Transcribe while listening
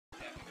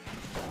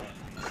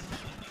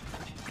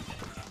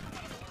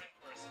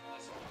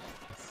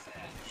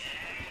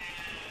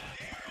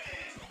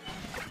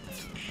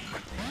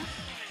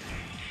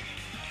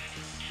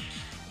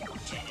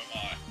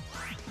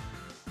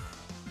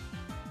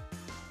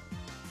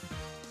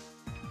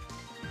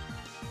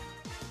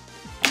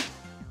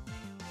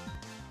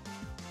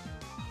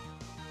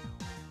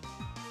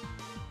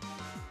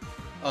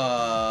Okay.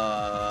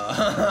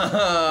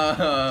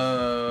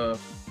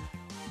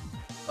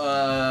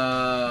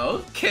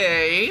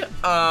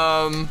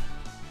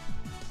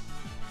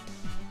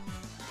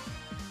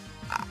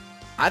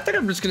 I think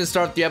I'm just gonna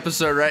start the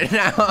episode right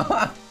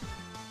now.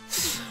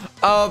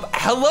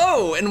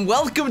 Hello and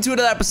welcome to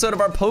another episode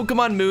of our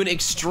Pokemon Moon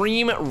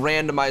Extreme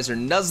Randomizer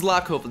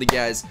Nuzlocke. Hopefully you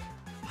guys are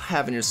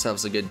having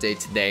yourselves a good day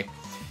today.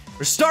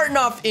 We're starting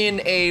off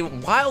in a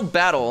wild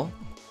battle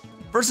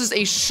versus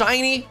a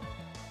shiny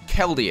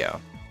Keldeo.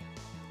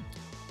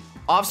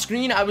 Off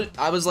screen, I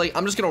was like,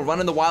 I'm just gonna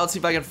run in the wild, see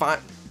if I can find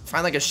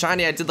like a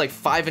shiny. I did like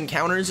 5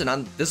 encounters,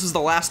 and this is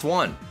the last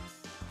one.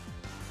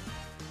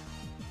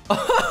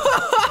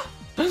 I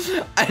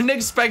didn't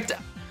expect.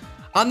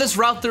 On this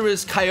route, there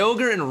was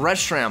Kyogre and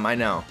Reshiram. I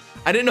know.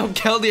 I didn't know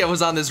Keldeo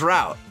was on this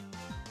route.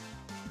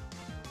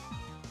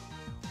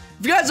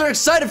 If you guys are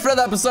excited for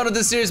another episode of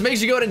this series, make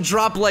sure you go ahead and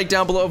drop a like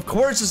down below. Of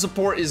course, the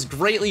support is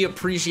greatly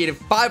appreciated.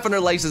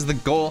 500 likes is the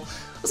goal.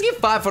 Let's get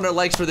 500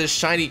 likes for this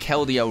shiny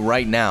Keldeo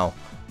right now.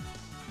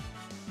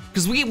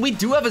 Because we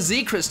do have a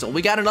Z Crystal.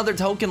 We got another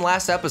token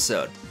last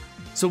episode.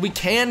 So we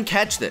can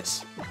catch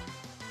this.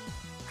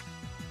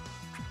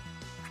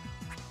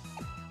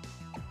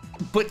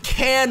 But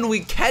can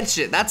we catch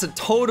it? That's a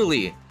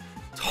totally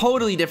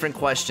different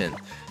question.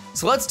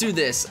 So let's do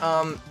this.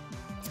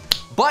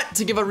 But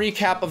to give a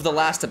recap of the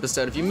last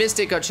episode, if you missed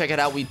it, go check it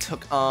out. We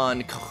took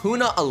on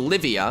Kahuna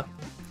Olivia.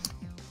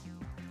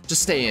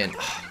 Just stay in.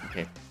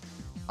 Okay.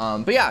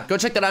 But yeah, go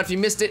check that out if you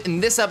missed it.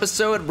 In this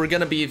episode, we're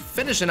gonna be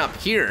finishing up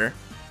here,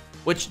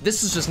 which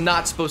this is just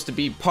not supposed to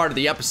be part of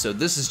the episode.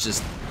 This is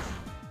just,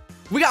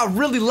 we got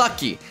really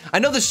lucky. I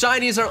know the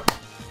shinies are,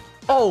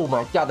 oh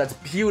my God, that's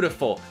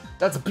beautiful.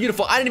 That's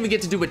beautiful. I didn't even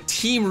get to do a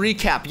team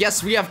recap.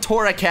 Yes, we have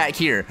Torracat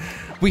here.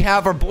 We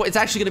have our boy, it's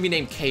actually gonna be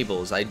named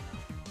Cables. I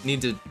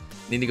need to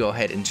go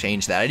ahead and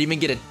change that. I didn't even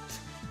get a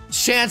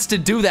chance to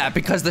do that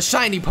because the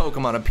shiny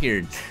Pokemon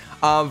appeared.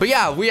 But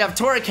yeah, we have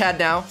Torracat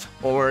now,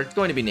 or it's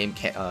going to be named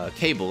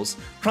Cables.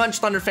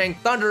 Crunch, Thunderfang,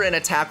 Thunder, and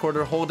Attack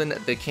Order, holding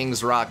the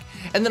King's Rock.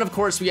 And then of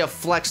course we have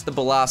Flex the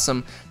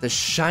Blossom, the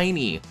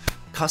shiny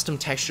custom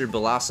textured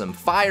Blossom,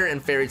 Fire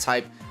and Fairy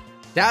type,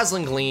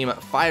 Dazzling Gleam,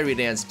 Fiery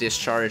Dance,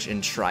 Discharge,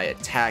 and Try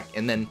Attack.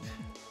 And then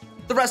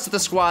the rest of the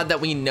squad that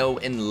we know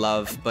and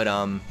love. But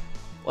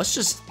let's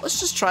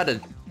just try to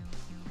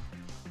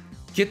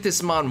get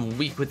this Mon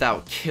weak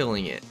without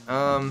killing it.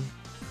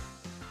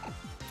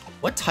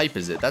 What type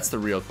is it? That's the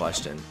real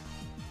question.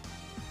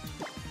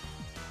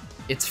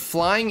 It's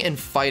flying and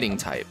fighting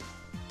type.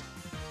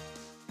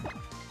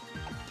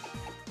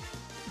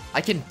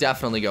 I can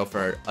definitely go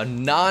for a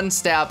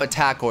non-stab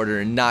attack order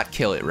and not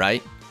kill it,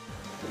 right?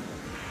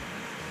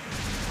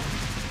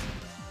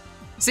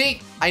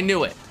 See? I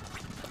knew it.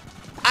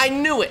 I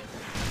knew it.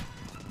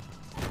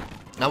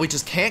 Now we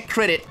just can't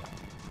crit it.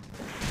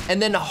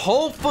 And then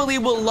hopefully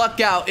we'll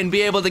luck out and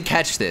be able to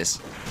catch this.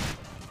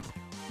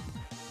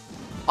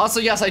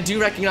 Also, yes, I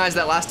do recognize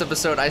that last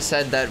episode I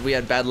said that we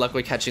had bad luck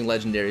with catching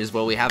legendaries.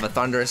 Well, we have a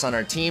Thundurus on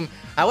our team.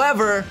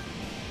 However,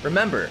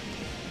 remember,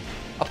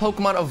 a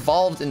Pokemon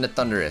evolved into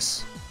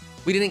Thundurus.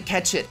 We didn't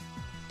catch it.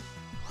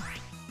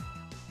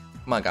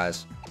 Come on,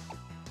 guys.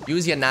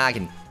 Use your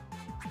noggin.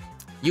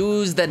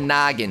 Use the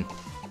noggin.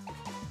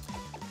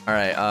 All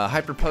right,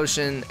 Hyper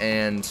Potion,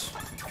 and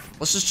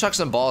let's just chuck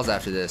some balls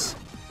after this.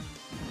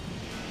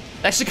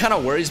 It actually kind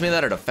of worries me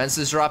that our defense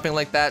is dropping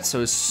like that. So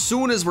as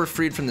soon as we're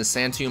freed from the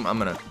Sand Tomb, I'm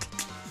gonna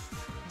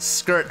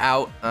skirt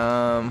out.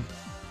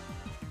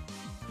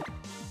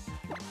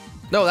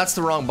 No, that's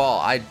the wrong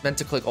ball. I meant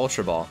to click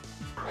Ultra Ball.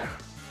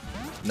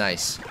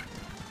 Nice.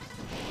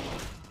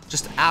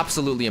 Just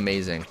absolutely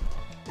amazing.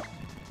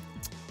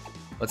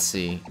 Let's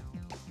see.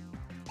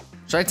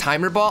 Should I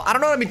Timer Ball? I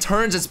don't know how many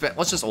turns it's been.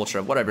 Let's just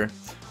Ultra, whatever.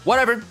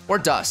 Whatever, or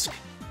Dusk.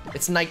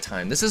 It's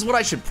nighttime. This is what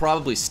I should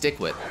probably stick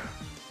with.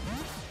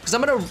 Because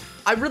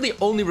I really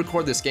only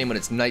record this game when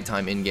it's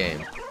nighttime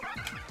in-game.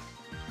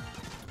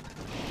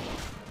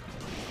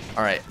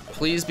 Alright,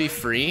 please be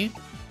free.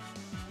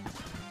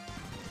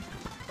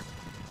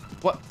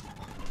 What?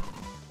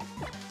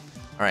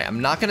 Alright, I'm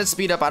not gonna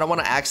speed up. I don't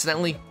want to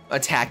accidentally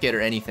attack it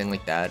or anything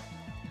like that.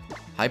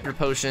 Hyper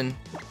Potion.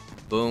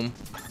 Boom.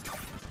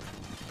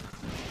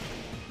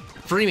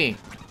 Free me.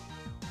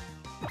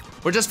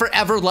 We're just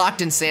forever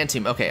locked in Sand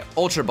Tomb. Okay,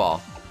 Ultra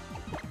Ball.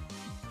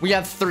 We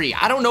have 3.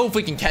 I don't know if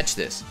we can catch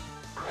this.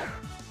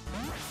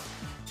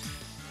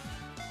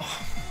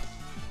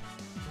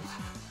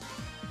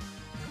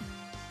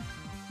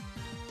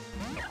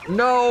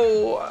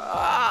 No.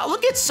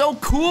 Look, it's so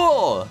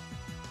cool.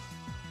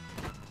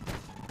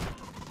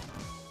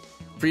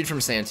 Freed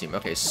from Sand Tomb.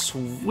 Okay,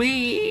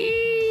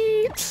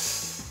 sweet.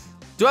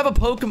 Do I have a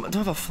Pokemon? Do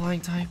I have a flying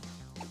type?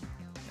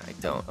 I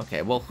don't.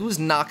 Okay, well, who's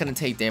not going to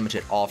take damage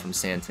at all from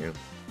Sand Tomb?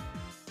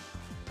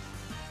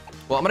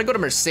 Well, I'm going to go to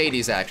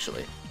Mercedes,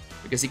 actually.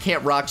 Because he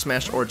can't Rock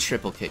Smash or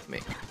Triple Kick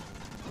me.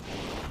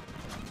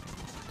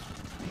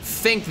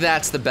 Think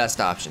that's the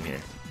best option here.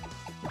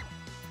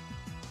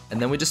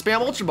 And then we just spam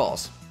Ultra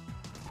Balls.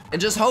 And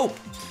just hope.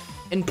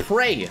 And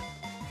pray.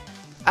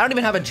 I don't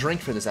even have a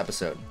drink for this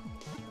episode.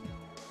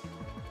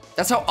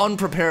 That's how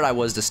unprepared I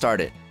was to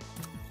start it.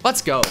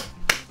 Let's go.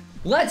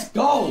 Let's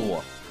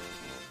go.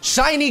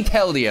 Shiny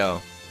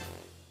Keldeo.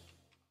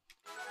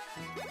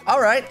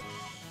 All right.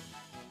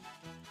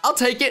 I'll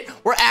take it.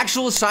 We're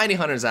actual shiny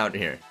hunters out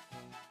here.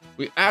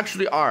 We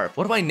actually are.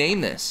 What do I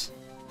name this?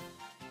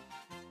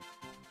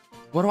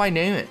 What do I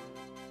name it?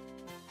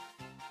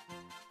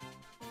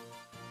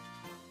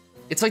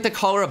 It's like the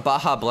color of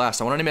Baja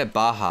Blast. I want to name it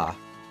Baja.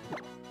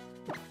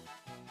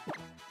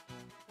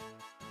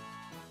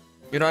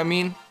 You know what I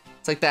mean?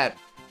 It's like that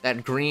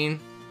green.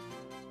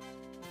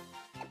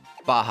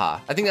 Baja.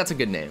 I think that's a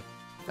good name.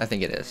 I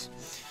think it is.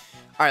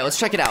 All right, let's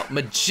check it out.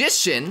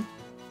 Magician.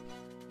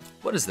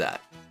 What is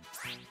that?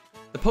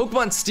 The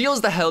Pokemon steals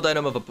the held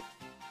item of a...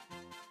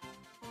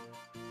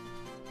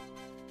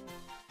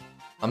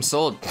 I'm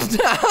sold.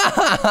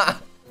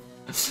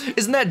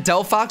 Isn't that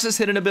Delphox's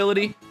hidden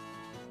ability?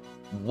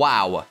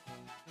 Wow.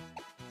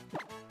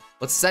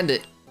 Let's send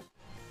it.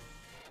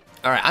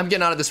 All right, I'm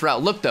getting out of this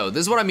route. Look though,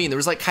 this is what I mean. There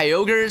was like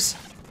Kyogres.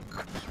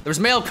 There was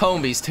male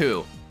Combies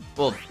too.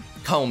 Well,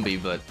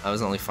 Combi, but I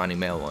was only finding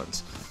male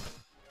ones.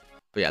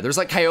 But yeah, there's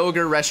like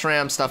Kyogre,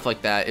 Reshiram, stuff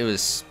like that. It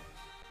was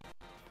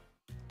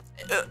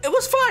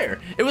fire.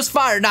 It was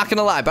fire, not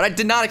gonna lie. But I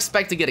did not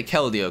expect to get a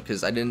Keldeo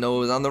because I didn't know it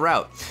was on the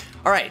route.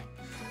 All right,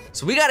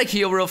 so we got a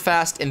heal real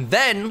fast, and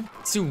then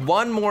let's do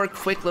one more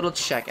quick little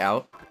check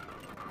out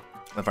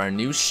of our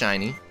new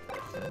shiny.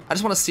 I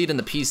just want to see it in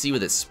the PC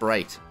with its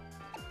sprite.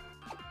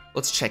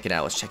 Let's check it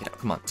out. Let's check it out.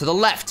 Come on, to the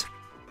left.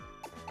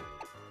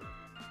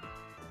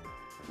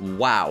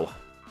 Wow.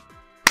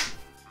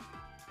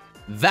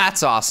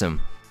 That's awesome.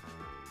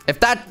 If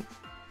that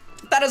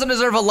doesn't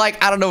deserve a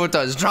like, I don't know what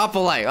does. Drop a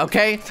like,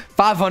 okay?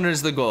 500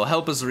 is the goal.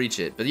 Help us reach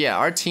it. But yeah,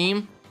 our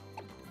team.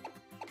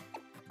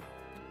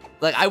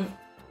 Like,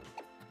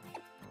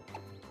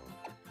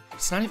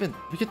 it's not even,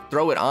 we could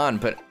throw it on,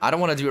 but I don't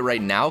want to do it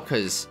right now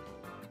because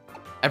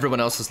everyone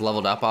else has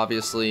leveled up,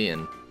 obviously.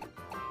 And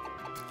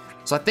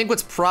so I think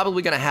what's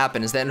probably going to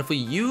happen is that if we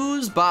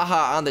use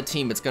Baja on the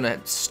team, it's going to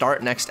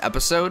start next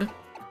episode.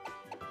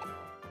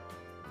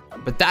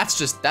 But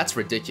that's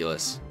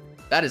ridiculous.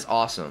 That is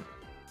awesome.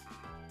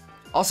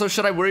 Also,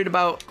 should I worry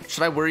about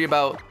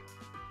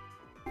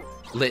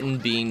Litten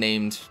being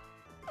named,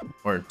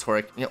 or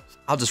Toric? You know,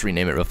 I'll just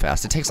rename it real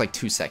fast. It takes like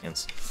 2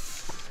 seconds.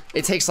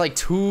 It takes like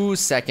 2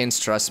 seconds,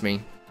 trust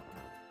me.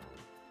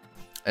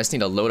 I just need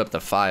to load up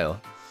the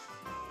file.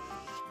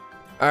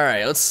 All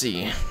right, let's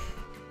see.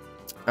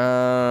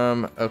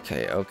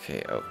 Okay.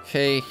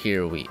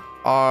 Here we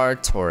are,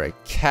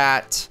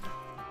 Torracat.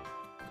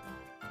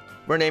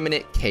 We're naming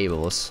it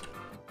Cables.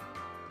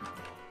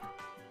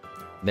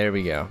 There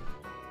we go.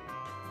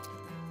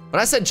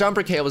 When I said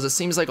Jumper Cables, it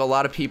seems like a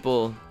lot of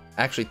people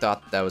actually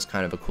thought that was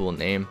kind of a cool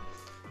name.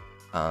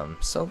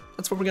 So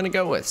that's what we're gonna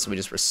go with. So we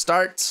just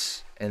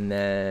restart, and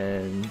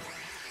then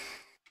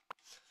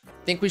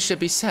I think we should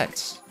be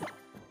set.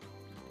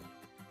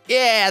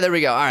 Yeah, there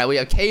we go. All right, we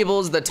have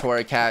Cables, the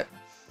Torracat.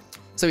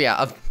 So yeah,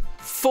 a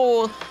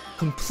full,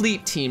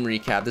 complete team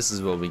recap. This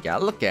is what we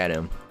got. Look at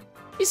him.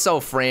 He's so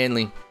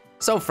friendly.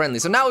 So friendly.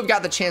 So now we've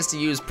got the chance to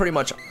use pretty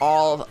much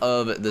all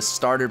of the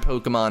starter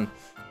Pokemon,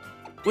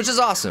 which is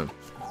awesome.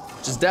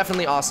 Which is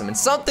definitely awesome. And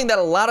something that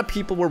a lot of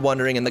people were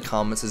wondering in the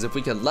comments is if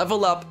we could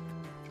level up,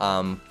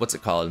 what's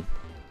it called?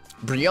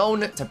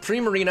 Brionne to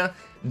Primarina,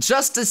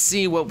 just to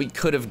see what we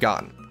could have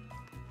gotten.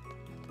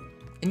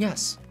 And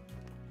yes,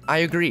 I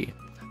agree.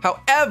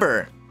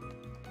 However,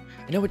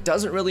 I know it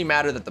doesn't really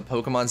matter that the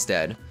Pokemon's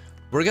dead.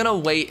 We're gonna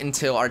wait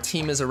until our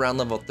team is around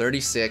level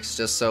 36,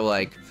 just so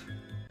like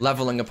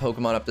leveling a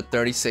Pokemon up to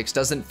 36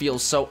 doesn't feel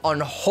so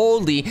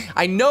unholy.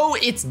 I know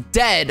it's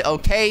dead,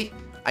 okay?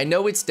 I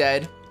know it's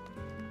dead,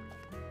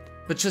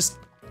 but just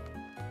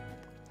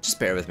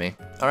bear with me.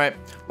 All right,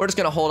 we're just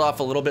gonna hold off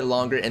a little bit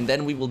longer, and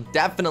then we will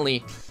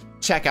definitely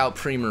check out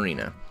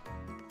Primarina.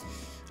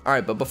 All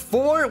right, but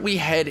before we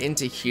head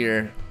into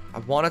here, I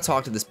want to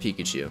talk to this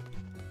Pikachu.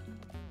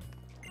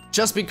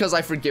 Just because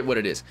I forget what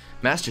it is.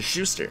 Master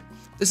Schuster,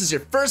 this is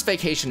your first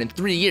vacation in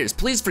 3 years.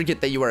 Please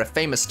forget that you are a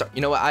famous star. You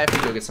know what? I have to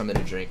go get something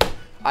to drink.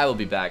 I will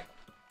be back.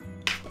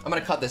 I'm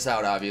gonna cut this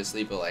out,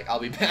 obviously, but like,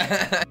 I'll be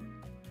back.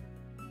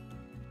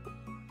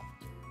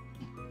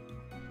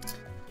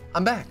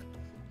 I'm back.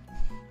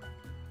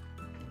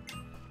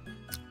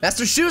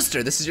 Master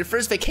Schuster, this is your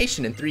first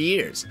vacation in 3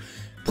 years.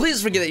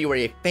 Please forget that you are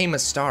a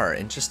famous star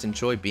and just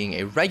enjoy being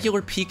a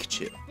regular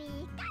Pikachu.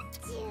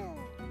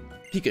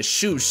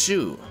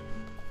 Pikachu.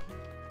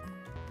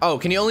 Oh,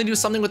 can you only do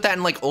something with that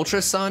in like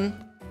Ultra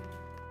Sun?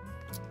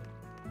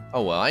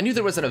 Oh well, I knew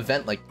there was an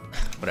event like,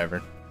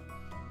 whatever.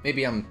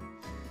 Maybe I'm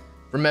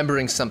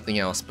remembering something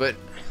else, but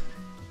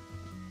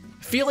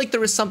I feel like there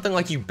was something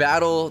like you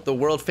battle the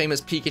world famous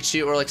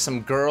Pikachu or like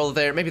some girl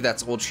there. Maybe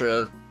that's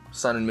Ultra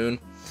Sun and Moon.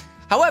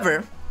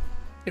 However,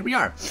 here we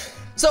are.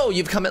 So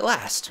you've come at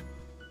last.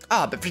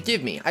 Ah, but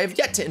forgive me, I have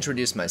yet to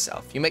introduce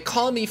myself. You may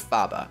call me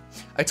Faba.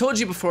 I told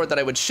you before that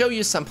I would show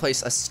you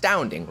someplace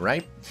astounding,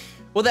 right?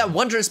 Well, that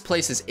wondrous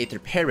place is Aether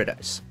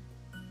Paradise.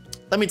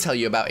 let me tell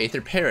you about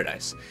Aether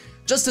Paradise.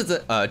 Just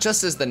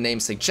as the name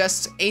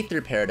suggests,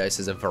 Aether Paradise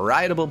is a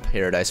veritable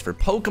paradise for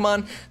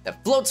Pokemon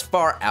that floats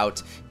far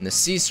out in the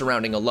sea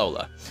surrounding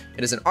Alola.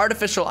 It is an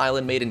artificial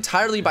island made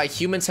entirely by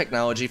human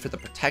technology for the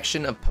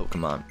protection of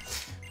Pokemon.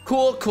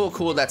 Cool, cool,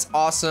 cool, that's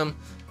awesome.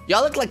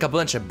 Y'all look like a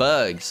bunch of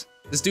bugs.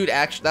 This dude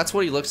actually, that's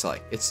what he looks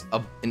like. It's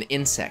an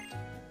insect.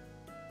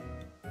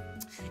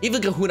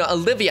 Even Kahuna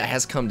Olivia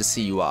has come to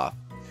see you off.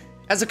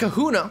 As a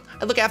Kahuna,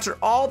 I look after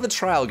all the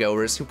trial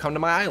goers who come to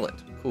my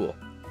island. Cool.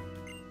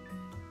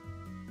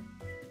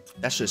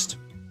 That's just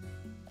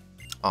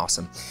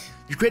awesome.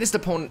 Your greatest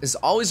opponent is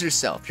always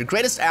yourself. Your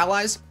greatest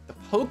allies, the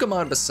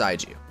Pokemon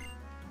beside you.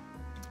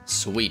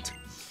 Sweet.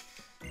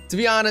 To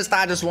be honest,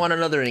 I just want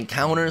another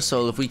encounter,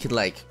 so if we could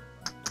like...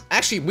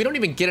 Actually, we don't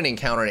even get an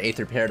encounter in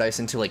Aether Paradise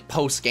until like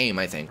post-game,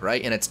 I think,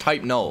 right? And it's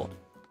type null.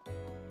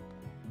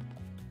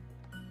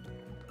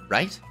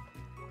 Right?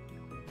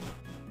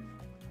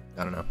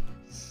 I don't know.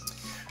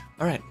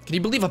 Alright, can you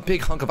believe a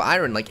big hunk of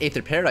iron like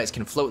Aether Paradise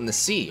can float in the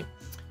sea?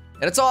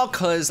 And it's all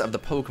cause of the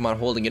Pokemon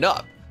holding it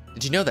up.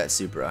 Did you know that,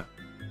 Supra?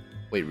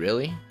 Wait,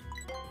 really?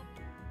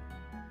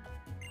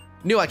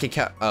 Knew I could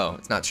count. Oh,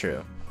 it's not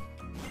true.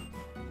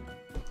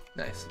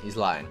 Nice, he's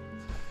lying.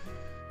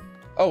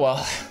 Oh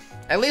well,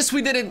 at least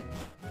we didn't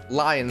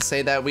lie and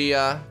say that we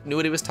knew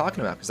what he was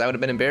talking about, because that would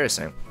have been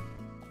embarrassing.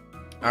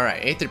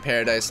 Alright, Aether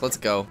Paradise, let's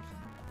go.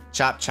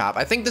 Chop chop.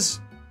 I think this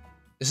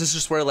is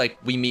just where like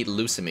we meet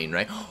Lucamine,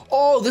 right?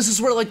 Oh, this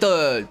is where like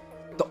the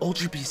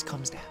Ultra Beast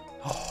comes down.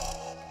 Oh.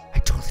 I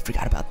totally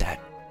forgot about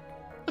that.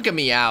 Look at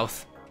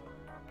Meowth.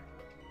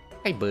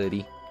 Hey,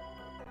 buddy.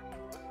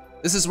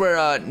 This is where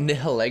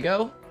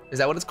Nihilego? Is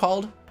that what it's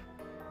called?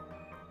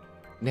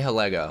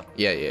 Nihilego.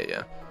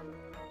 Yeah.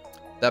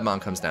 That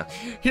mom comes down.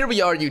 Here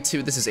we are, you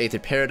two. This is Aether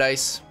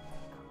Paradise.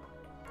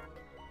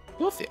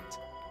 Perfect.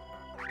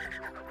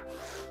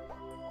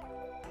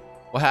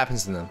 What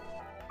happens to them?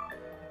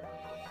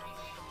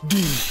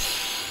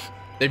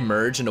 They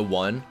merge into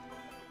one.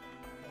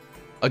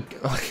 A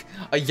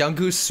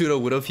Yungoos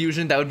Pseudo-Widow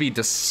fusion? That would be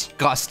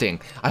disgusting.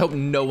 I hope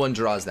no one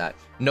draws that.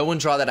 No one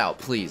draw that out,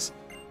 please.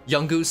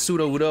 Yungoos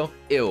Pseudo-Widow?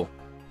 Ew.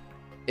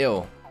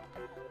 Ew.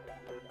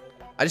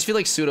 I just feel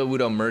like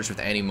Pseudo-Widow merged with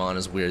Animon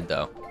is weird,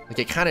 though. Like,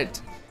 it kind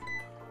of...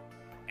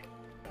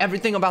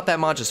 Everything about that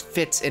mod just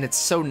fits, and it's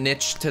so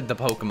niche to the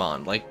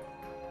Pokemon. Like,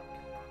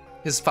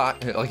 his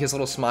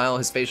little smile,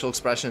 his facial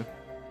expression.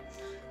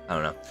 I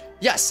don't know.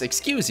 Yes,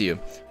 excuse you.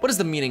 What is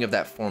the meaning of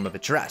that form of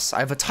address? I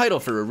have a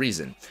title for a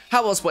reason.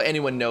 How else will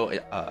anyone know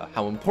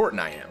how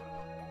important I am?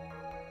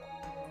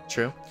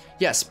 True.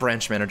 Yes,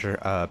 branch manager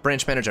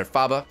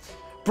Faba.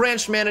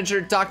 Branch manager,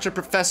 Dr.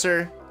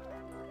 Professor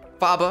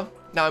Faba.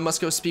 Now I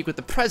must go speak with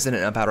the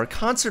president about our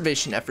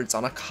conservation efforts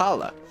on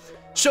Akala.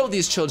 Show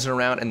these children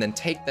around and then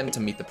take them to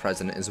meet the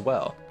president as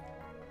well.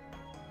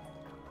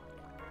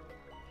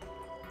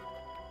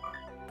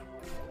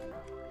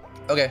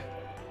 Okay.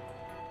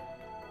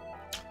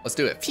 Let's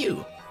do it.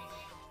 Phew.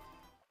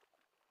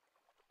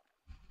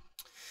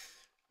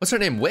 What's her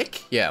name?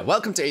 Wick? Yeah,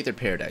 welcome to Aether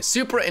Paradise.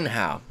 Supra and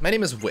How. My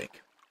name is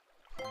Wick.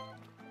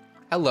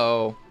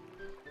 Hello.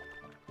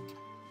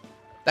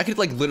 That could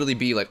like literally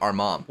be like our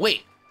mom.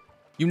 Wait,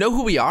 you know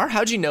who we are?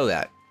 How'd you know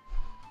that?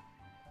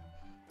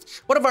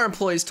 One of our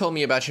employees told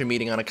me about your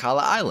meeting on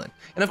Akala Island.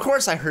 And of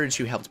course I heard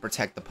you helped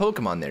protect the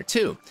Pokemon there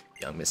too.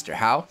 Young Mr.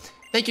 How.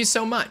 Thank you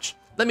so much.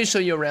 Let me show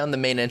you around. The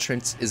main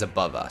entrance is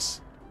above us.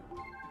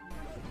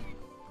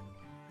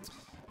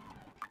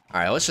 All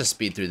right, let's just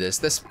speed through this.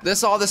 This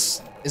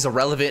is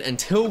irrelevant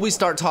until we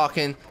start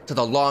talking to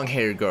the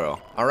long-haired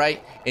girl, all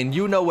right? And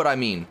you know what I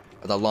mean,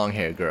 the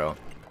long-haired girl.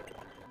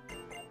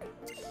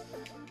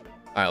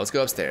 All right, let's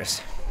go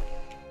upstairs.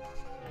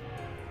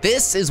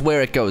 This is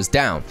where it goes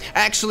down.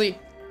 Actually,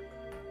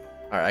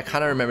 all right, I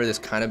kind of remember this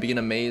kind of being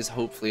a maze.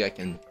 Hopefully I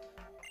can,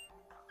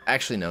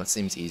 actually no, it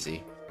seems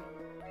easy.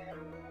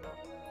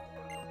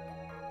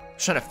 I'm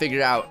trying to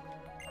figure out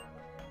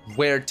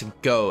where to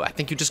go. I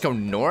think you just go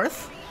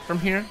north from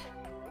here.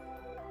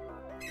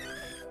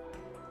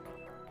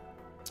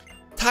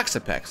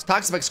 Toxapex.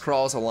 Toxapex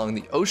crawls along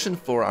the ocean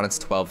floor on its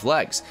 12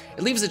 legs.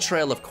 It leaves a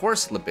trail of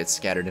Corsola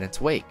scattered in its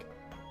wake.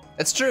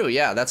 That's true,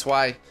 yeah, that's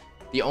why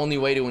the only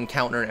way to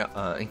encounter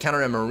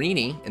a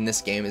Marini in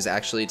this game is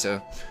actually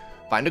to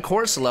find a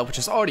Corsola, which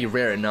is already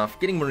rare enough.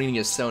 Getting Marini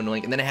is so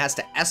annoying, and then it has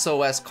to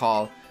SOS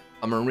call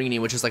a Marini,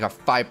 which is like a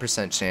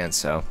 5% chance,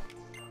 so.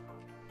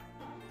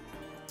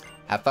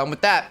 Have fun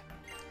with that.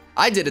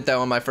 I did it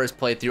though on my first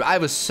playthrough. I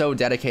was so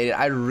dedicated.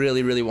 I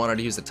really wanted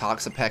to use the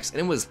Toxapex, and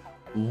it was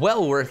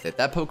well worth it.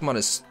 That Pokemon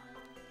is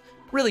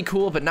really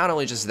cool, but not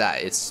only just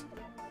that, it's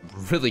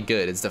really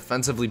good. It's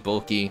defensively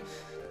bulky.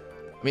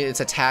 I mean,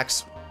 its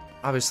attacks,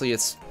 obviously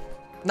it's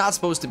not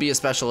supposed to be a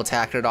special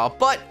attacker at all,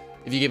 but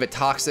if you give it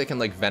Toxic and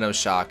like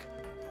Venoshock,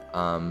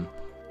 and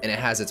it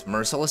has its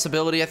Merciless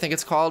ability, I think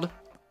it's called,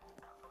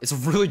 it's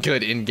really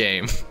good in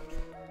game.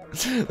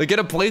 Like in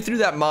a playthrough,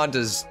 that mod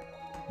does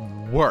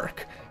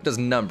work. It does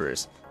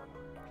numbers.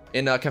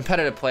 In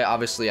competitive play,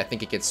 obviously, I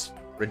think it gets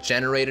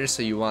Regenerators,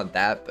 so you want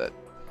that, but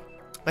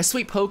My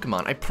sweet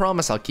Pokemon, I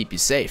promise I'll keep you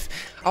safe.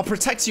 I'll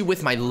protect you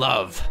with my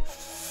love.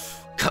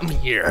 Come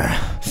here.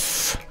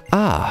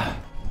 Ah.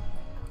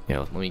 You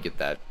know, let me get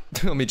that.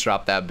 Let me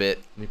drop that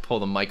bit. Let me pull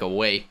the mic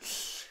away.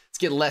 Let's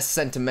get less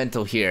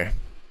sentimental here.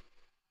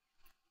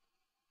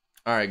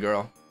 Alright,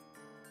 girl.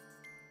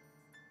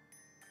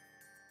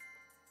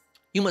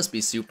 You must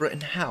be Supra,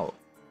 and how?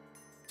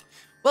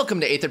 Welcome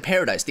to Aether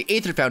Paradise, the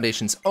Aether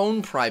Foundation's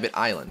own private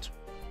island.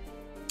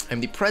 I'm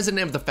the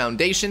president of the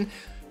foundation,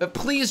 but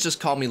please just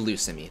call me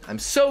Lucimi. I'm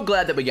so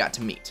glad that we got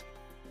to meet.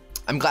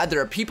 I'm glad there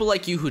are people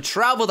like you who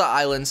travel the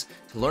islands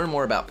to learn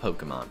more about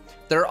Pokemon.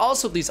 There are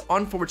also these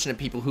unfortunate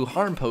people who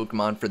harm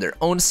Pokemon for their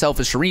own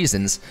selfish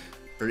reasons,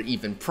 or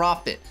even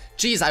profit.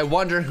 Geez, I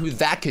wonder who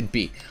that could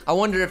be. I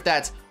wonder if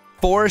that's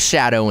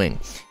foreshadowing.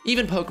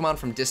 Even Pokemon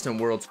from distant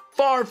worlds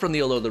far from the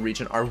Alola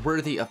region are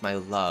worthy of my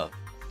love.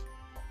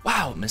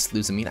 Wow, Miss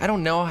Lucimi, I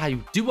don't know how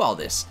you do all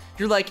this.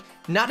 You're like,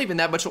 not even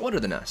that much older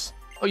than us.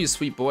 Oh, you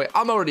sweet boy,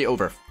 I'm already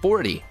over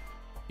 40.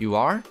 You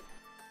are?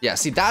 Yeah,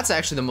 see, that's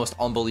actually the most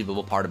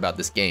unbelievable part about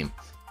this game.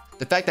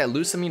 The fact that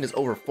Lucimi is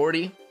over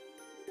 40.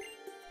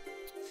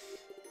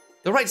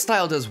 The right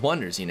style does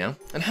wonders, you know?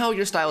 And how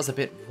your style is a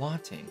bit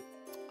wanting.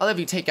 I'll have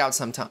to take you out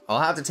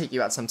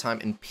sometime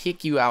and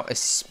pick you out a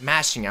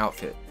smashing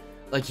outfit.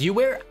 Like you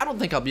wear, I don't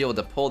think I'll be able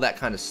to pull that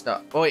kind of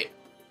stuff. Oh wait,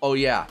 oh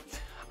yeah.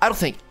 I don't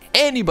think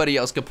anybody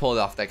else could pull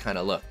off that kind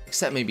of look,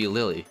 except maybe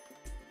Lily.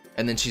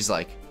 And then she's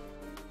like,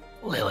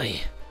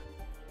 Lily.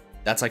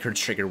 That's like her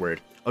trigger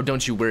word. Oh,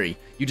 don't you worry.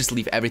 You just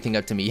leave everything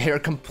up to me. Her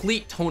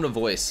complete tone of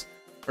voice,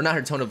 or not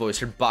her tone of voice,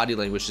 her body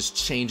language just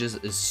changes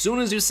as soon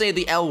as you say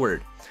the L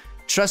word.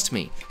 Trust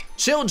me,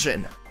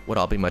 children would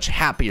all be much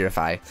happier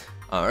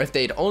if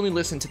they'd only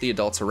listen to the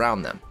adults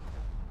around them.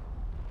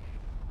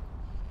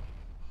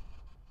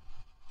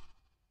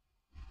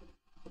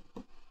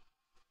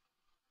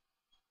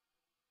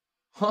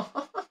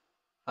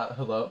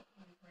 Hello?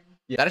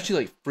 Yeah, that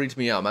actually like freaked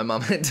me out. My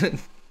mom had to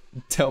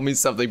tell me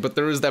something, but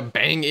there was that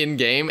bang in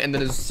game, and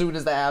then as soon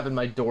as that happened,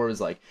 my door was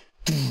like,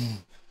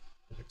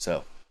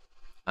 so,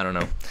 I don't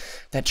know.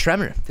 That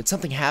tremor, did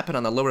something happen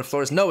on the lower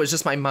floors? No, it's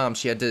just my mom.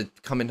 She had to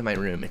come into my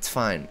room. It's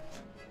fine.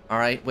 All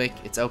right, Wick,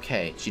 it's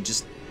okay. She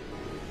just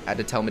had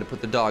to tell me to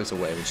put the dogs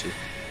away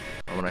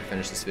when I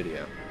finish this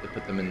video. To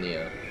put them in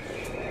the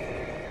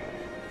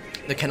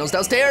kennels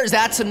downstairs.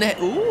 That's a net.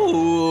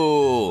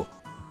 Ooh.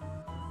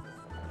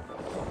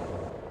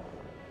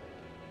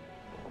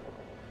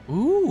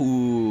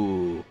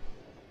 Ooh.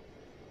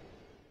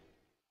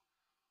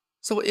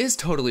 So it is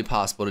totally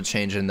possible to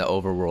change it in the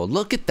overworld.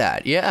 Look at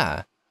that,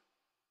 yeah.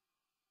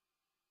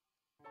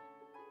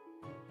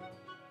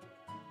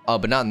 Oh,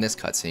 but not in this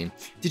cutscene.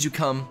 Did you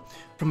come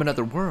from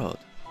another world?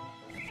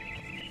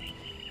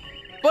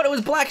 But it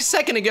was black a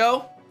second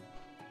ago.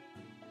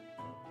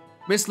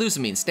 Miss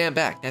Lucimi, stand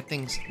back. That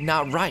thing's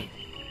not right.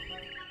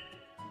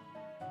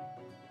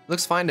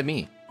 Looks fine to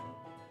me.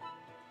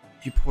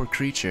 You poor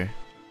creature.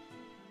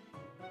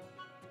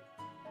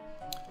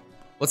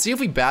 Let's see if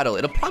we battle.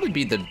 It'll probably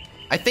be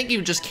I think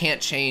you just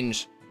can't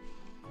change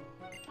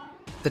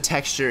the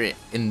texture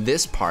in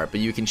this part, but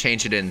you can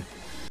change it in,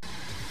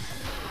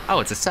 oh,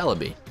 it's a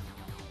Celebi.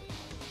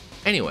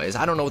 Anyways,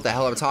 I don't know what the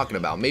hell I'm talking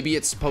about. Maybe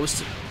it's supposed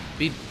to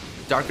be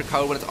darker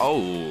color when it's,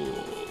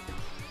 oh.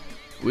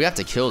 We have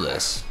to kill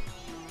this.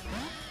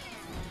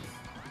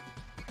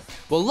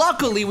 Well,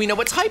 luckily we know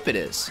what type it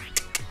is.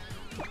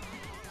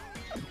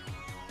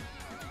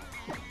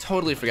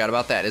 Totally forgot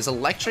about that. It's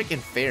electric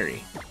and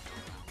fairy.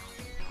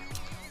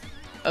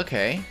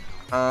 Okay.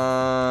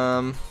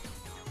 Can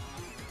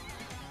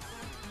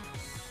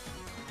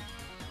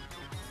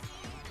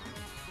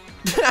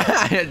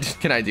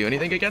I do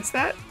anything against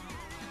that?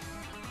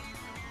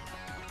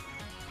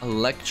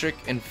 Electric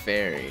and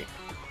fairy.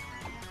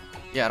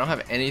 Yeah, I don't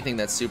have anything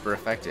that's super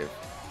effective.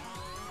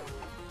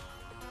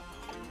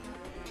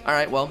 All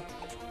right, well,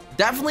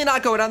 definitely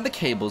not going on the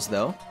cables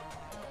though.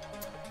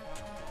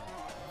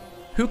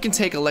 Who can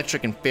take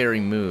electric and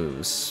fairy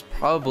moves?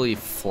 Probably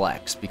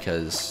Flex,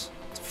 because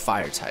it's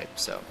fire type,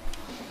 so.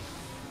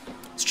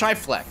 Let's try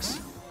Flex.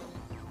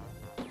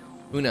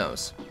 Who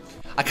knows?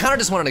 I kind of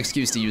just want an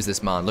excuse to use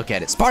this mon. Look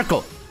at it.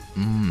 Sparkle!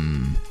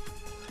 Mmm.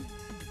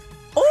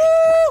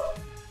 Ooh!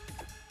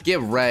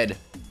 Get red.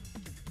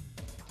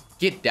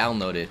 Get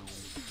downloaded.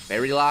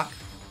 Fairy lock?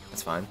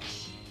 That's fine.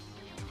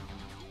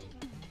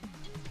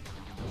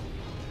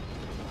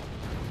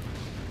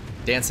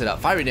 Dance it up.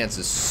 Fiery Dance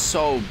is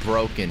so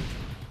broken.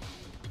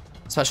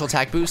 Special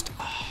attack boost?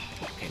 Oh,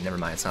 okay, never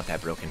mind. It's not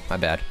that broken. My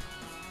bad.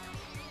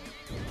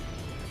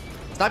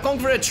 Stop going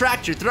for a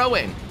track you're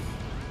throwing.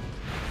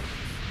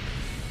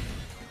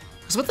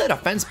 Because with that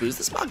defense boost,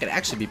 this mod could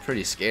actually be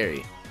pretty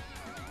scary.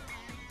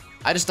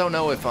 I just don't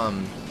know if, I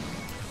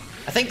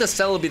think the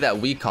Celebi that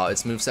we caught,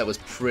 its moveset was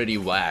pretty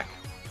whack.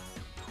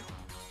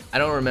 I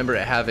don't remember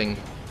it having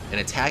an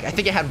attack. I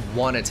think it had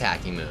one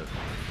attacking move.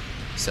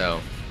 So.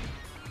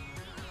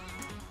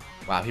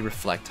 Wow, he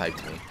reflect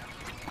typed me.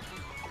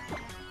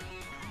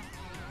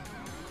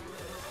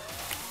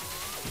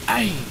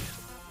 Ay!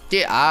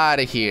 Get out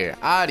of here.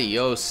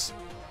 Adios.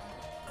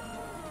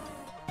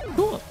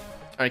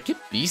 Alright, get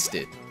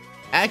beasted.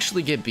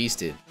 Actually get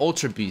beasted.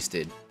 Ultra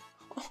beasted.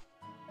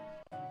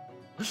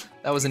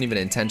 That wasn't even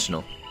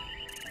intentional.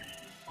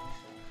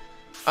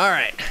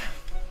 Alright.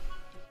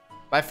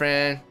 Bye,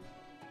 friend.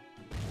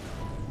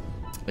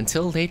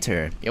 Until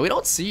later. Yeah, we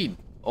don't see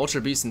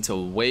Ultra Beast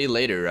until way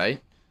later,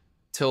 right?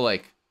 Till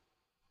like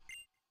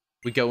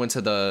we go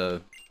into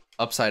the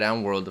upside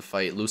down world to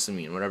fight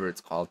Lucamine, whatever it's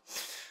called.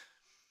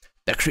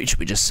 The creature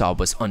we just saw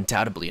was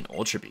undoubtedly an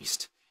Ultra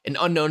Beast. An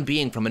unknown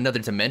being from another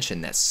dimension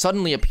that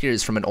suddenly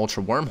appears from an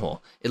ultra wormhole.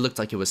 It looked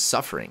like it was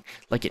suffering,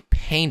 like it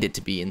pained it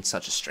to be in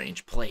such a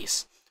strange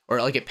place. Or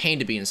like it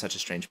pained to be in such a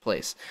strange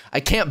place. I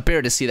can't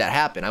bear to see that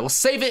happen. I will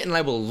save it and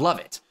I will love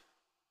it.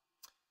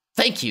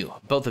 Thank you,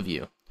 both of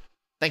you.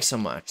 Thanks so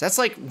much. That's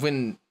like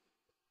when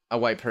a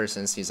white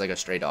person sees like a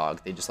stray dog.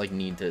 They just like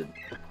need to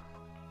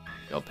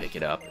go pick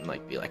it up and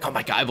like be like, oh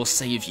my god, I will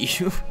save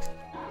you.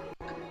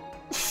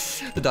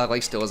 The dog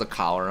like still has a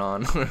collar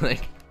on. Or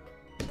like,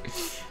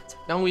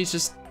 no, he's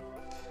just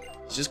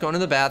going to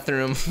the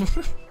bathroom.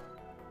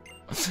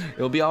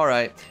 It'll be all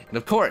right. And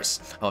of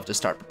course, I'll have to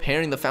start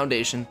preparing the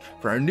foundation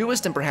for our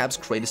newest and perhaps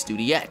greatest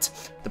duty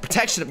yet, the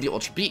protection of the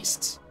Ultra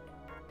Beasts.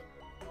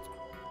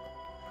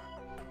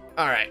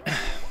 All right,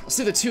 I'll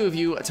see the two of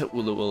you to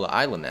Ula Ula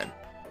Island then.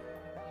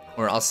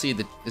 Or I'll see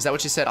the, is that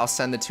what you said? I'll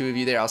send the two of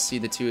you there. I'll see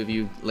the two of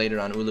you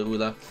later on Ula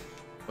Ula.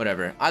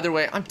 Whatever. Either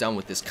way, I'm done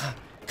with this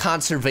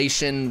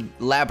conservation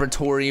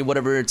laboratory,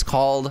 whatever it's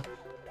called.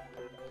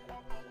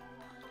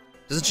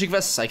 Doesn't she give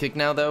us psychic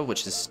now though?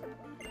 Which is,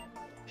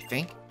 I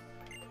think.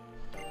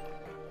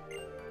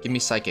 Give me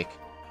psychic.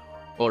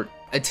 Or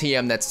a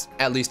TM that's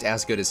at least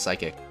as good as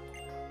psychic.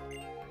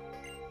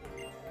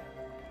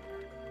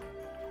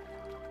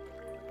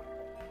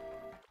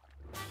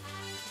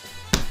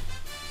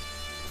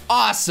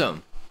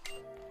 Awesome!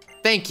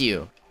 Thank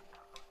you.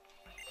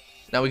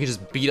 Now we can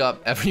just beat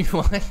up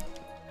everyone.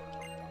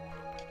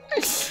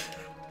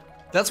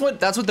 That's what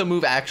the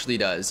move actually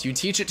does. You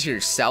teach it to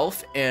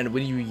yourself, and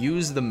when you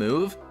use the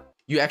move,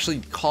 you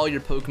actually call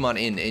your Pokemon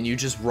in and you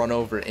just run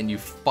over and you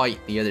fight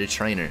the other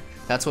trainer.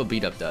 That's what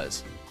beat up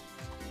does.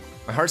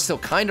 My heart's still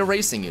kind of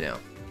racing, you know.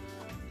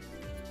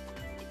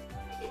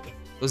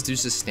 Those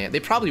dudes just stand. They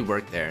probably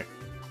work there.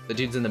 The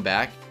dudes in the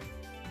back.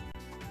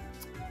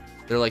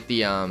 They're like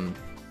the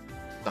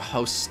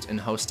host and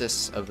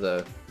hostess of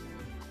the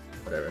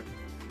whatever.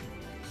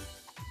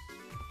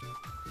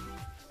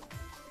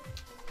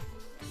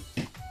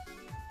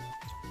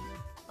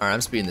 All right,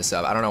 I'm speeding this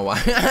up. I don't know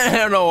why. I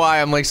don't know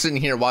why I'm like sitting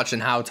here watching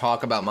How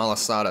talk about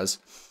Malasadas.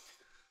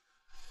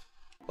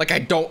 Like I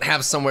don't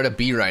have somewhere to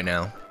be right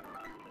now.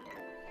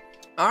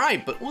 All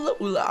right, but Ula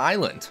Ula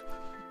Island.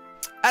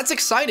 That's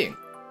exciting.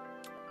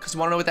 Cause you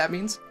wanna know what that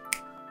means?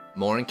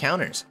 More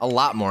encounters, a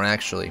lot more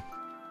actually.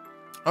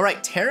 All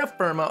right, terra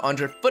firma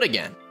underfoot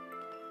again.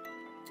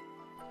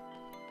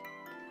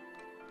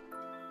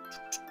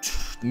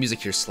 The music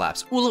here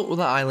slaps. Ula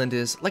Ula Island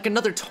is like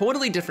another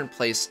totally different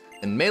place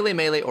than Melee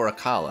Melee or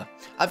Akala.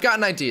 I've got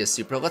an idea,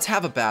 Supra. Let's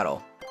have a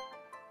battle.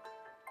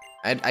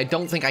 I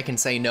don't think I can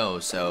say no,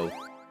 so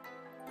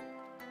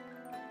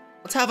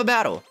let's have a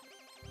battle.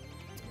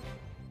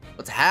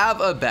 Let's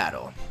have a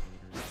battle.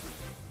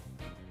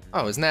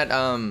 Oh, isn't that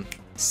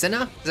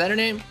Cinna? Is that her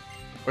name?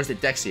 Or is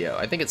it Dexio?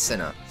 I think it's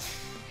Cinna.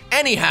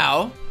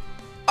 Anyhow,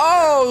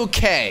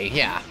 okay,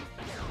 yeah.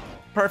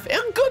 Perfect.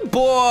 Good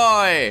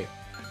boy.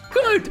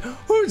 Good.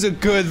 Who's a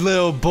good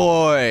little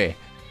boy?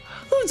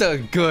 Who's a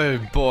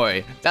good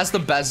boy? That's the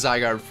best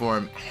Zygarde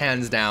form,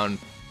 hands down.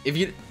 If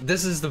you,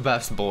 this is the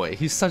best boy.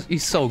 He's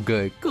so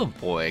good. Good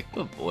boy.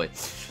 Good boy.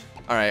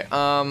 All right.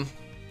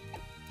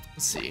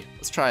 Let's see.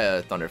 Let's try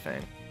a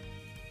Thunderfang.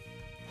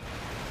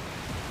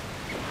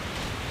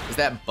 Is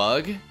that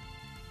bug?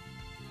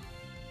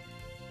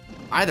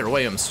 Either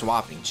way, I'm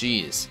swapping.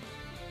 Jeez.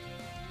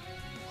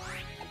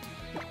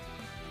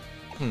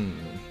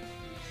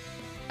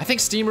 I think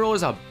Steamroll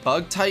is a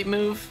bug type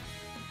move.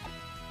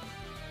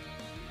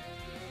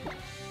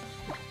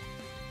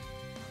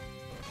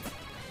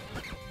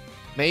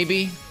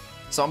 Maybe.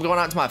 So I'm going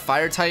out to my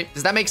fire type.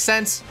 Does that make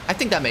sense? I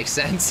think that makes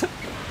sense.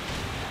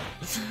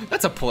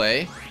 That's a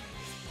play.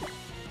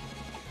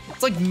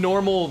 It's like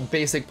normal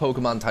basic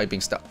Pokemon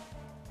typing stuff.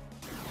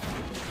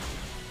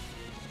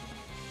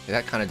 Okay,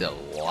 that kind of did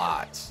a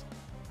lot.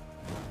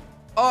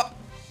 Oh!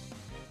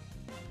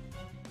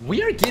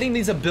 We are getting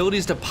these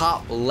abilities to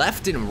pop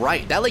left and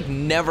right. That like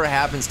never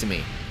happens to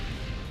me.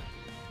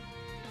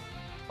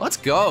 Let's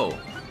go.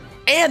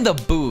 And the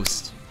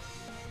boost.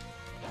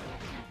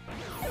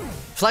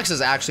 Flex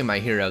is actually my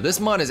hero. This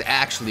mon is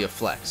actually a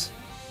flex.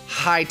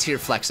 High tier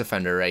flex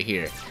offender right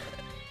here.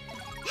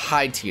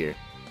 High tier.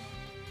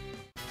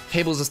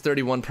 Cables is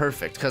 31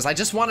 perfect because I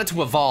just wanted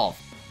to evolve.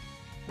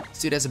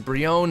 This dude has a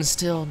Brion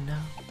still, no.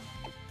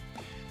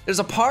 There's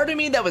a part of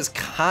me that was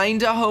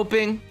kinda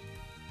hoping,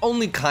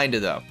 only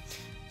kinda though.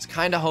 It's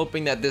kinda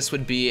hoping that this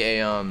would be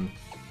a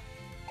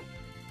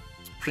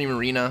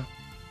Primarina,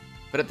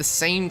 but at the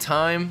same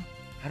time,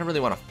 I don't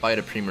really want to fight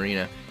a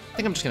Primarina. I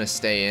think I'm just gonna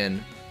stay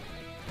in.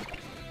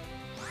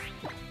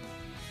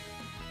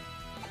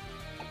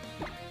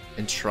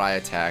 and try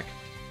attack.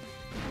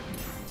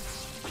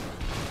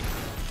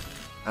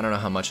 I don't know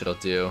how much it'll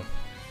do.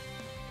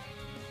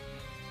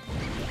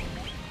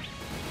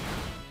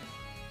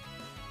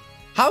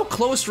 How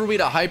close were we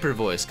to hyper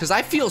voice? Because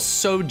I feel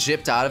so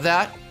gypped out of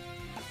that.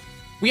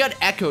 We had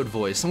echoed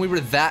voice and we were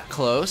that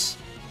close.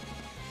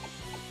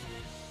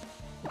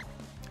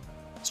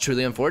 It's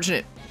truly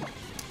unfortunate.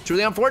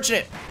 Truly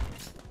unfortunate.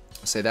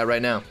 I'll say that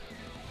right now.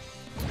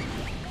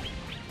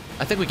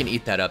 I think we can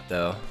eat that up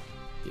though.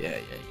 Yeah.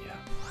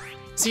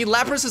 See,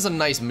 Lapras is a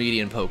nice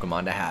median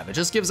Pokemon to have. It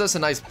just gives us a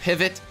nice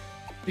pivot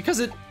because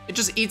it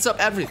just eats up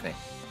everything.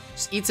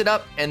 Just eats it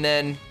up and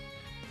then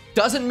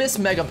doesn't miss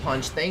Mega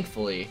Punch,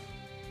 thankfully.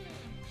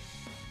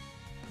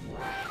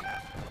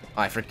 Oh,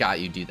 I forgot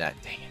you do that,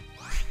 dang it.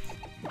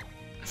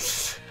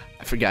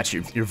 I forgot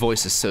your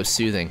voice is so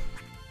soothing.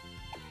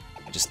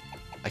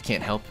 I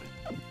can't help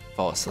it.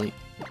 Fall asleep.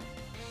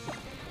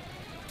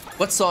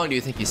 What song do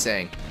you think he's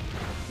saying?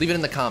 Leave it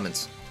in the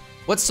comments.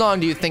 What song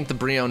do you think the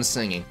Brion's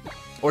singing?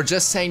 Or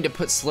just saying to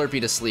put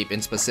Slurpee to sleep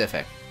in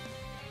specific?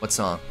 What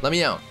song? Let me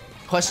know.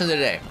 Question of the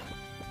day.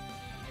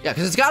 Yeah,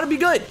 because it's gotta be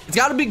good. It's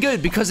gotta be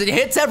good because it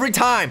hits every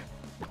time.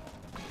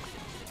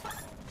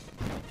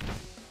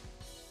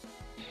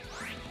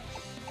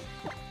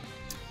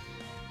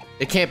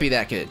 It can't be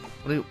that good.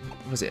 What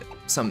was it?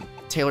 Some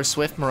Taylor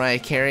Swift, Mariah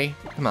Carey?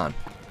 Come on.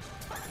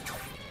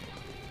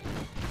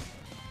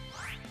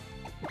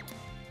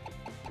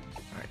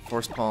 Alright,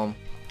 Force Palm.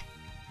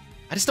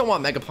 I just don't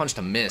want Mega Punch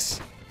to miss.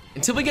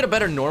 Until we get a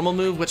better normal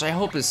move, which I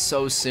hope is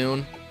so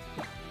soon.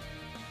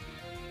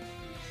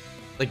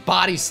 Like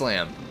Body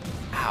Slam.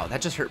 Ow,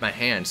 that just hurt my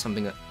hand.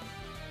 Something that...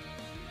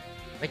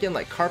 Am I getting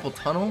like carpal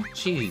tunnel?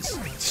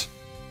 Jeez.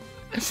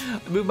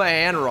 I moved my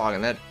hand wrong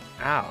and that...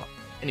 Ow.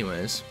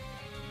 Anyways.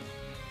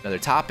 Another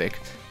topic.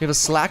 We have a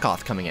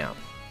Slackoth coming out.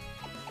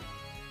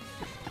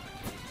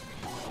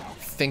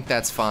 Think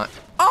that's fine.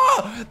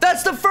 Oh!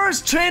 That's the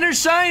first trainer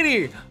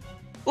shiny!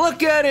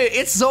 Look at it!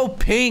 It's so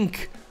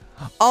pink!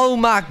 Oh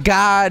my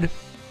god!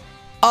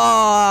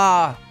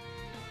 Ah!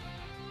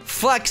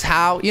 Flex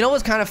how? You know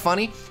what's kind of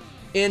funny?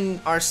 In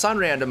our Sun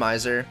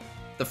randomizer,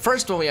 the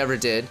first one we ever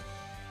did,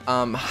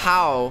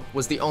 How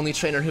was the only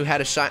trainer who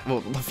had a shiny.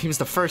 Well, he was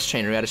the first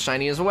trainer who had a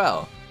shiny as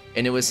well.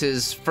 And it was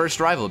his first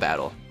rival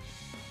battle,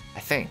 I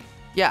think.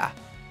 Yeah.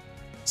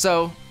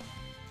 So,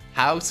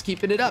 How's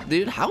keeping it up,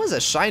 dude. How is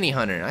a shiny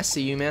hunter? I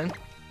see you, man.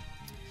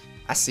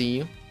 I see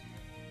you.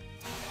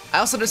 I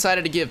also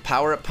decided to give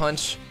Power Up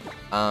Punch,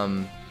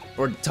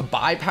 or to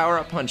buy Power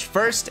Up Punch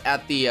first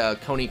at the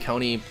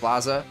Coney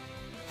Plaza.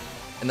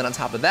 And then on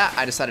top of that,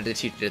 I decided to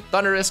teach it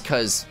Thunderous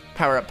because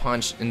Power Up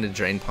Punch into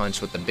Drain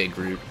Punch with the big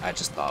root, I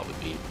just thought would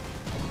be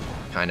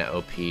kind of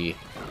OP.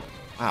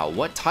 Wow,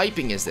 what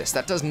typing is this?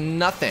 That does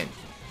nothing.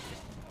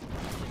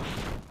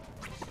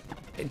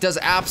 It does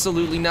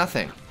absolutely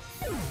nothing.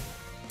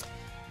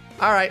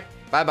 All right,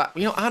 bye-bye.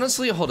 You know,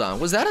 honestly, hold on.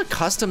 Was that a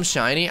custom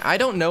shiny? I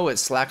don't know what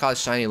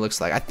Slackoth shiny looks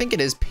like. I think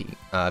it is pink.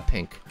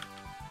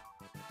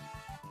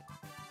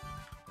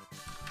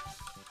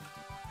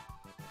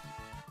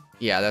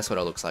 Yeah, that's what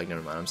it looks like.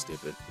 Never mind, I'm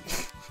stupid.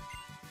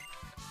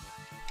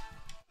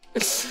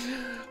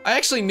 I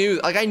actually knew,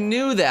 like, I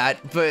knew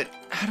that, but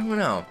I don't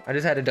know. I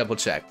just had to double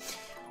check.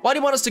 Why do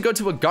you want us to go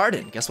to a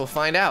garden? Guess we'll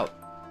find out.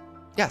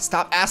 Yeah,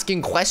 stop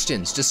asking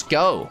questions. Just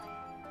go.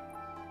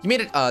 You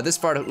made it this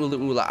far to Ula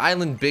Ula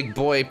Island, big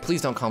boy.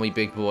 Please don't call me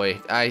big boy.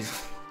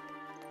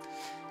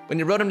 When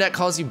your Rotom deck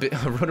calls you,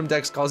 Rotom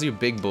Dex calls you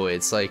big boy,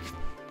 it's like,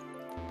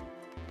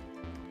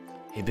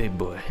 hey, big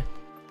boy.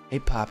 Hey,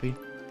 Poppy.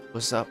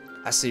 What's up?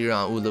 I see you're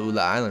on Ula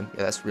Ula Island.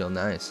 Yeah, that's real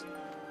nice.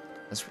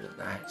 That's real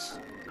nice.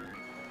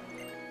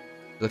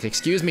 Look,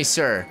 excuse me,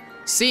 sir.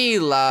 See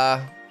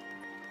la.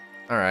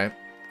 All right.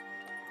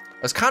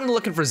 I was kind of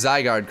looking for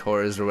Zygarde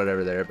cores or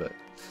whatever there, but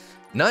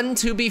none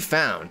to be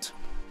found.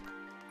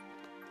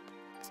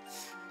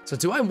 So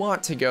do I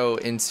want to go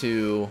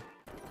into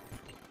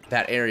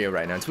that area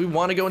right now? Do we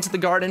want to go into the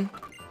garden?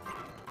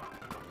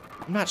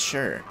 I'm not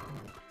sure.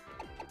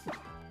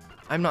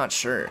 I'm not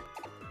sure.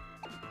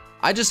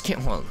 I just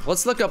can't, hold on.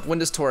 Let's look up when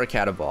does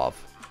Torracat evolve.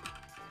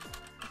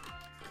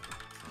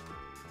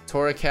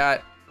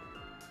 Torracat.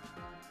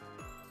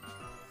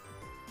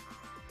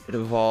 It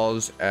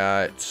evolves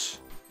at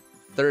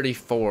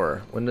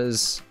 34. When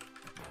does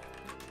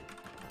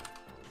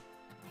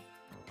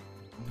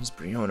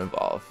Brion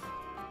evolve?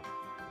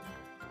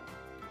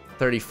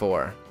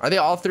 34. Are they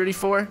all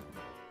 34?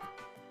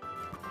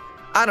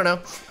 I don't know.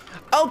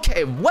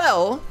 Okay,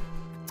 well,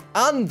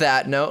 on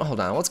that note,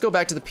 hold on. Let's go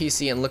back to the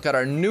PC and look at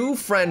our new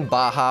friend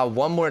Baja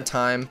one more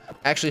time.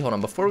 Actually, hold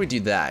on. Before we do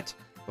that,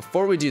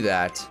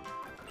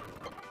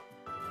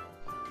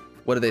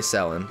 what are they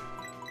selling?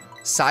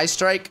 Size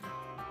Strike,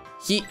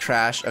 Heat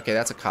Crash. Okay,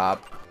 that's a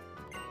cop.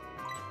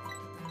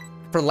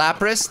 For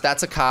Lapras,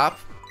 that's a cop.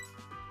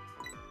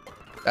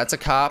 That's a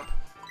cop.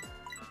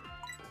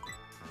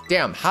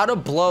 Damn, how to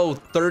blow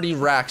 30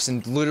 racks in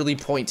literally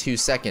 0.2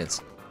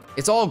 seconds.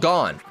 It's all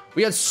gone.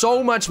 We had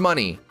so much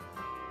money.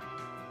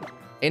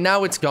 And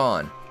now it's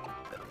gone.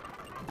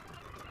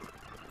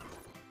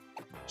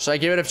 Should I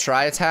get rid of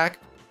Try Attack?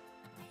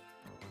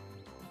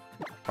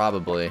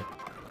 Probably.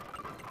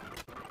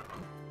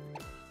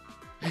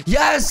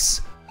 Yes!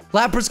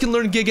 Lapras can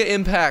learn Giga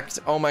Impact.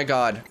 Oh my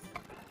god.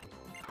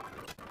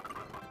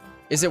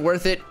 Is it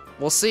worth it?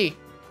 We'll see.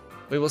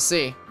 We will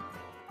see.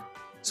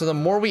 So the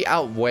more we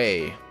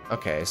outweigh...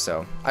 Okay,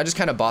 so I just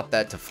kind of bought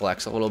that to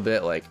flex a little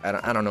bit. Like,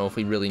 I don't know if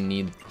we really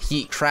need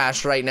Heat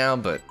Crash right now,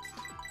 but...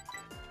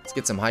 Let's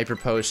get some Hyper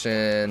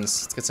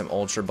Potions. Let's get some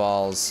Ultra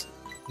Balls.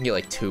 We can get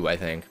like 2, I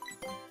think.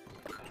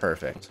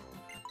 Perfect.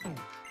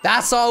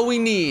 That's all we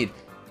need.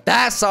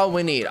 That's all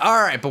we need. All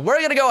right, but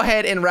we're gonna go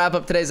ahead and wrap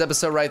up today's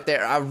episode right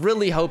there. I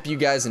really hope you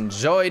guys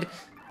enjoyed.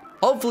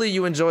 Hopefully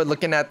you enjoyed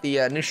looking at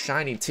the new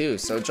shiny too.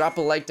 So drop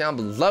a like down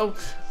below.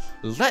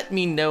 Let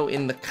me know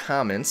in the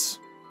comments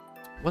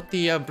what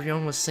the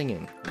Brion was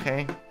singing,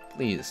 okay?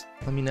 Please,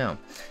 let me know.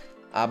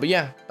 But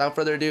yeah, without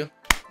further ado,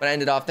 I'm gonna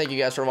end it off. Thank you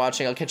guys for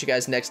watching. I'll catch you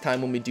guys next time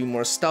when we do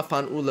more stuff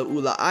on Ula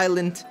Ula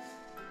Island.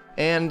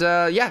 And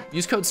yeah,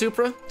 use code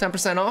Supra,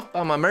 10% off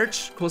on my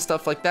merch, cool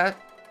stuff like that.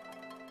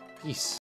 Peace.